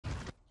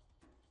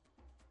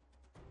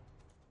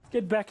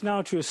Get back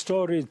now to a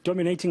story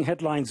dominating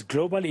headlines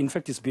globally. In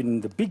fact, it's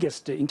been the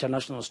biggest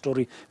international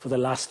story for the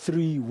last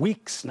 3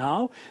 weeks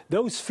now.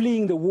 Those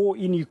fleeing the war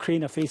in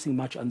Ukraine are facing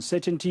much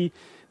uncertainty.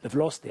 They've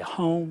lost their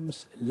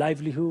homes,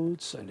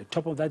 livelihoods, and on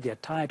top of that, they're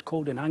tired,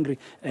 cold, and hungry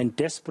and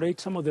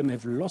desperate. Some of them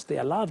have lost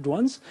their loved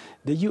ones.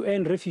 The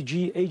UN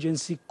Refugee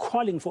Agency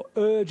calling for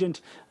urgent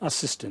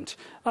assistance.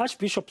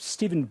 Archbishop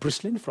Stephen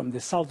Brislin from the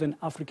Southern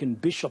African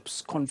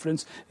Bishops'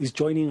 Conference is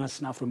joining us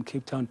now from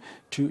Cape Town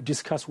to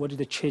discuss what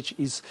the church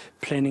is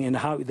planning and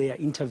how they are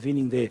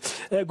intervening there.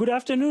 Good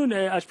afternoon,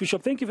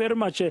 Archbishop. Thank you very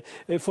much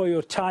for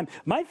your time.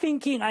 My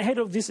thinking ahead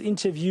of this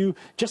interview,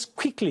 just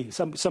quickly,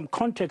 some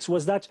context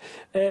was that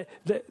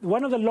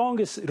one of the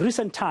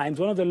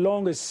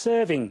longest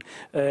serving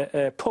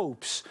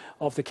popes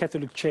of the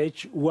Catholic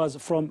Church was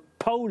from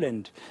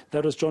Poland.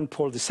 That was John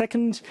Paul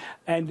II.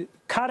 And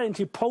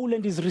currently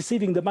Poland is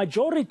receiving the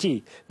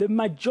majority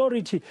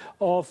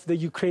of the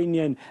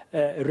Ukrainian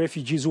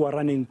refugees who are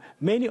running,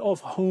 many of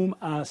whom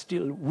are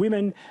still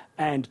women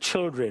and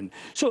children.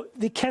 So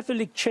the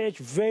Catholic Church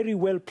very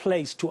well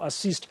placed to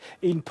assist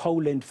in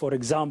Poland, for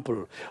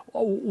example.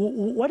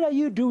 What are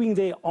you doing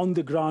there on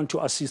the ground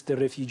to assist the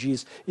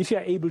refugees, if you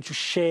are able to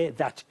share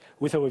that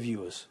with our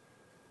viewers?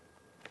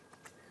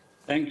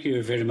 Thank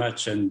you very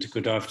much, and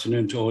good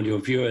afternoon to all your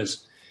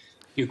viewers.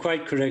 You're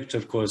quite correct,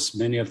 of course.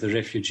 Many of the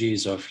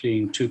refugees are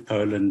fleeing to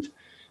Poland,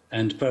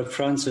 and Pope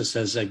Francis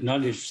has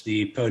acknowledged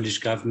the Polish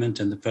government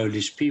and the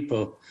Polish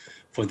people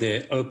for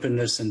their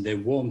openness and their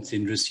warmth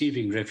in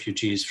receiving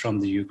refugees from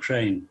the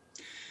Ukraine.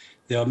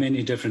 There are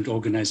many different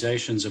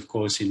organizations, of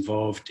course,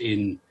 involved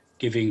in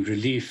giving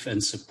relief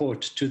and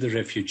support to the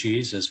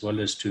refugees as well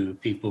as to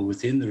people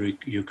within the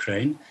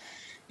Ukraine.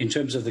 In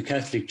terms of the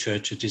Catholic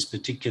Church, it is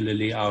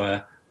particularly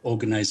our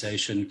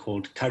organization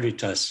called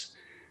Caritas.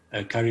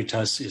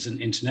 Caritas is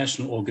an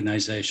international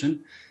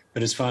organization,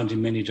 but is found in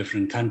many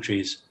different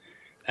countries.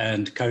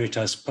 And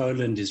Caritas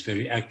Poland is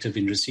very active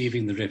in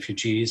receiving the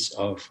refugees,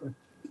 of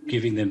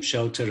giving them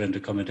shelter and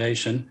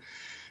accommodation.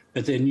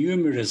 But there are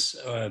numerous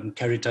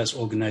Caritas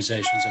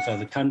organizations of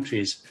other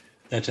countries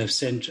that have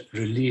sent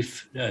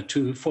relief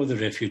for the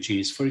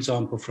refugees, for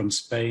example, from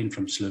Spain,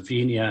 from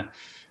Slovenia,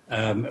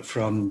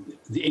 from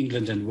the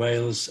England and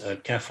Wales,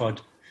 CAFOD,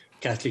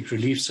 Catholic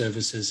Relief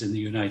Services in the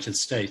United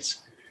States.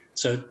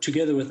 So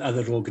together with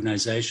other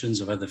organizations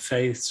of other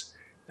faiths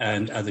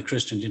and other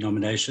Christian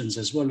denominations,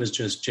 as well as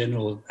just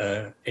general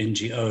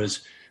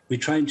NGOs, we're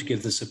trying to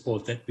give the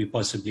support that we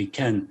possibly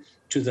can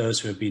to those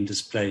who have been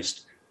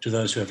displaced, to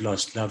those who have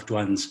lost loved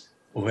ones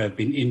or who have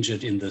been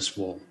injured in this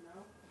war.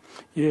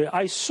 Yeah,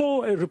 I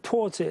saw a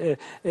report a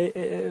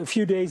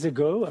few days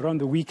ago, around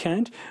the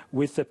weekend,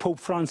 with Pope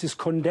Francis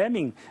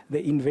condemning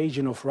the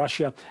invasion of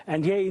Russia.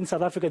 And here in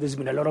South Africa, there's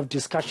been a lot of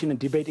discussion and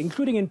debate,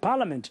 including in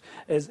Parliament,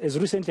 as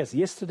recently as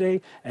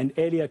yesterday and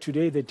earlier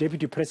today, the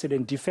Deputy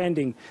President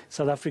defending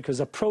South Africa's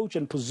approach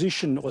and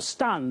position or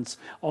stance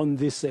on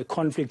this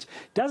conflict.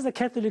 Does the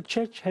Catholic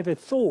Church have a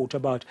thought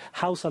about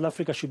how South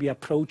Africa should be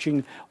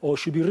approaching or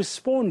should be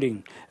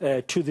responding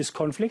to this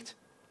conflict?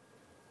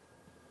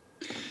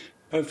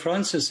 Pope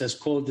Francis has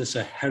called this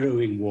a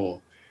harrowing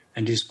war,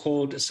 and he's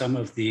called some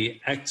of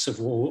the acts of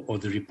war or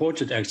the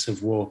reported acts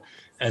of war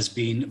as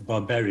being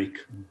barbaric,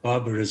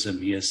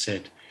 barbarism, he has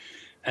said.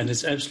 And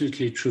it's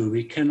absolutely true.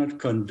 We cannot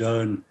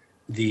condone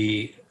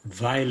the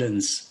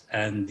violence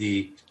and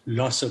the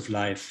loss of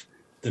life,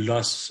 the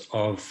loss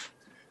of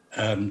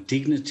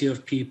dignity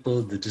of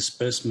people, the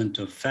disbursement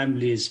of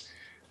families,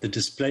 the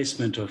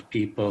displacement of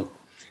people.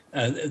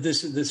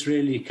 This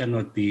really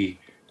cannot be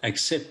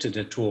accepted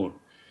at all.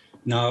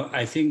 Now,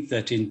 I think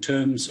that in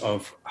terms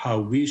of how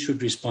we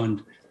should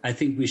respond, I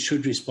think we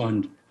should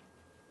respond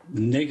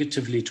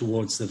negatively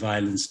towards the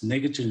violence,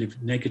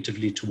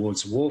 negatively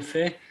towards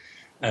warfare.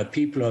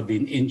 People are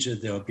being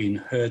injured, they are being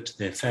hurt,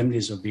 their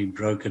families are being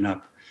broken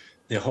up,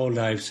 their whole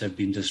lives have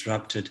been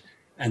disrupted,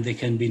 and there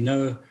can be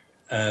no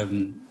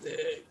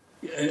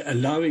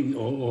allowing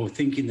or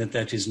thinking that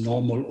that is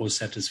normal or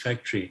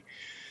satisfactory.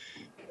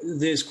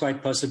 There's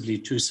quite possibly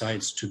two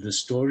sides to the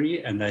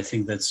story, and I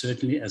think that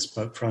certainly, as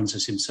Pope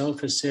Francis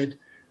himself has said,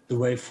 the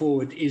way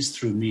forward is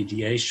through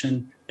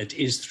mediation, it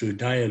is through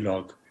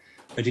dialogue.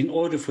 But in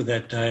order for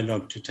that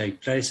dialogue to take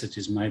place, it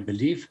is my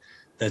belief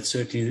that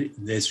certainly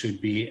there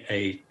should be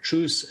a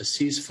truce, a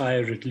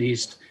ceasefire at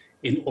least,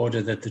 in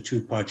order that the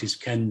two parties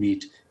can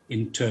meet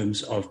in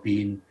terms of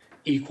being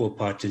equal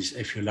parties,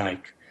 if you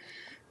like.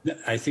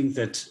 I think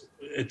that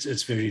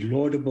it's very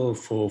laudable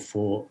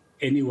for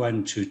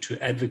anyone to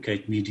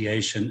advocate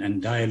mediation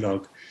and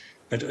dialogue,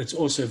 but it's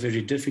also very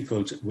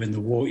difficult when the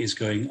war is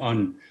going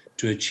on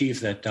to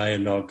achieve that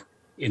dialogue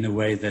in a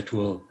way that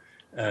will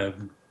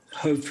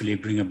hopefully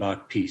bring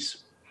about peace.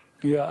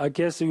 Yeah, I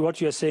guess what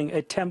you're saying,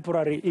 a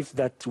temporary, if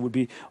that would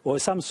be, or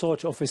some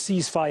sort of a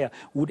ceasefire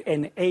would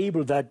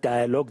enable that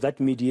dialogue, that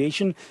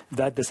mediation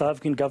that the South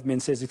African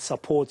government says it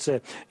supports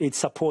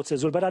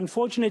as well. But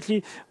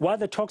unfortunately, while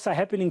the talks are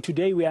happening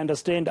today, we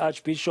understand,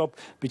 Archbishop,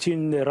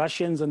 between the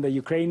Russians and the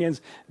Ukrainians,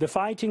 the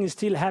fighting is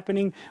still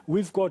happening.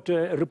 We've got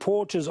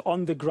reporters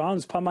on the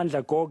grounds,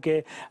 Pamandla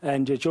Goge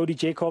and Jody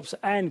Jacobs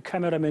and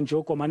cameraman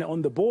Joko Mane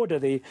on the border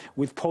there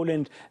with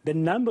Poland. The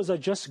numbers are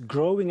just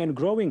growing and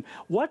growing.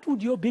 What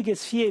would your biggest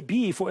fear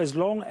be for as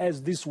long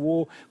as this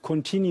war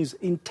continues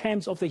in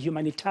terms of the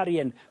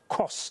humanitarian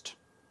cost?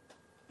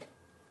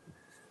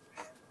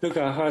 Look,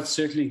 our hearts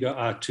certainly go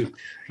out to,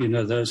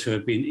 those who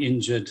have been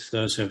injured,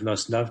 those who have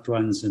lost loved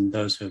ones, and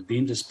those who have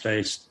been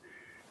displaced.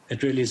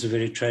 It really is a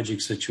very tragic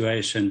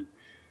situation.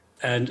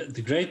 And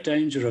the great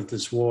danger of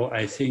this war,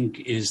 I think,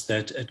 is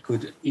that it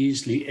could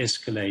easily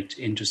escalate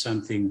into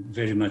something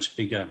very much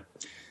bigger.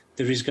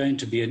 There is going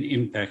to be an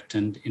impact,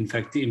 and in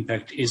fact, the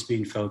impact is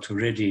being felt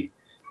already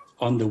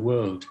on the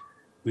world.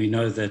 We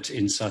know that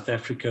in South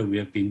Africa, we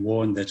have been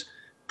warned that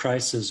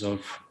prices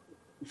of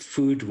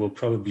food will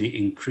probably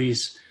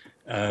increase,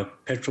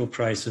 petrol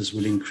prices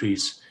will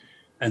increase.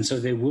 And so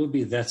there will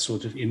be that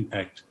sort of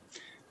impact.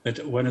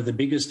 But one of the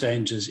biggest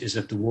dangers is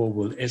that the war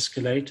will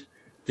escalate.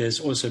 There's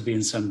also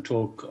been some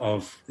talk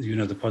of,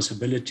 the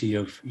possibility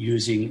of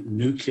using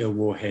nuclear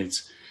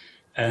warheads.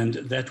 And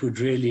that would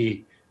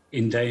really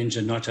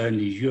endanger not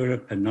only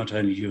Europe and not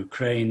only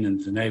Ukraine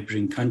and the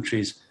neighboring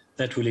countries,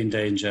 that will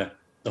endanger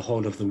the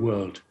whole of the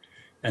world.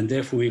 And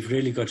therefore, we've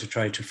really got to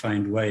try to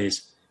find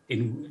ways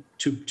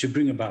to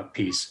bring about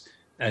peace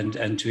and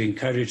to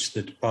encourage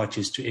the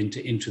parties to enter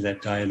into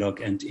that dialogue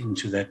and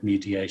into that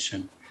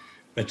mediation.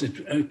 But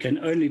it can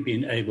only be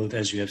enabled,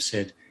 as you have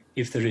said,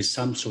 if there is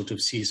some sort of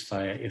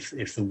ceasefire,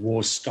 if the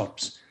war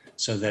stops,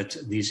 so that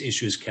these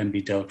issues can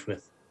be dealt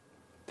with.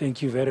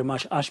 Thank you very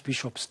much,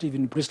 Archbishop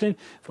Stephen Brislin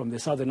from the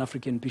Southern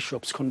African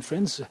Bishops'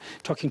 Conference,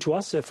 talking to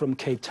us from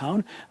Cape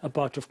Town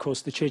about, of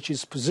course, the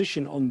Church's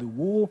position on the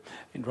war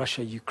in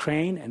Russia,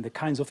 Ukraine, and the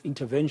kinds of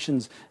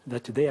interventions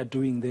that they are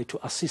doing there to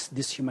assist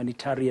this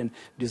humanitarian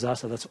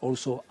disaster that's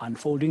also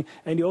unfolding.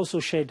 And he also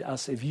shared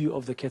us a view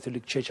of the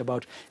Catholic Church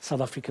about South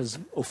Africa's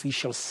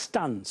official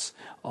stance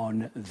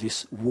on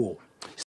this war.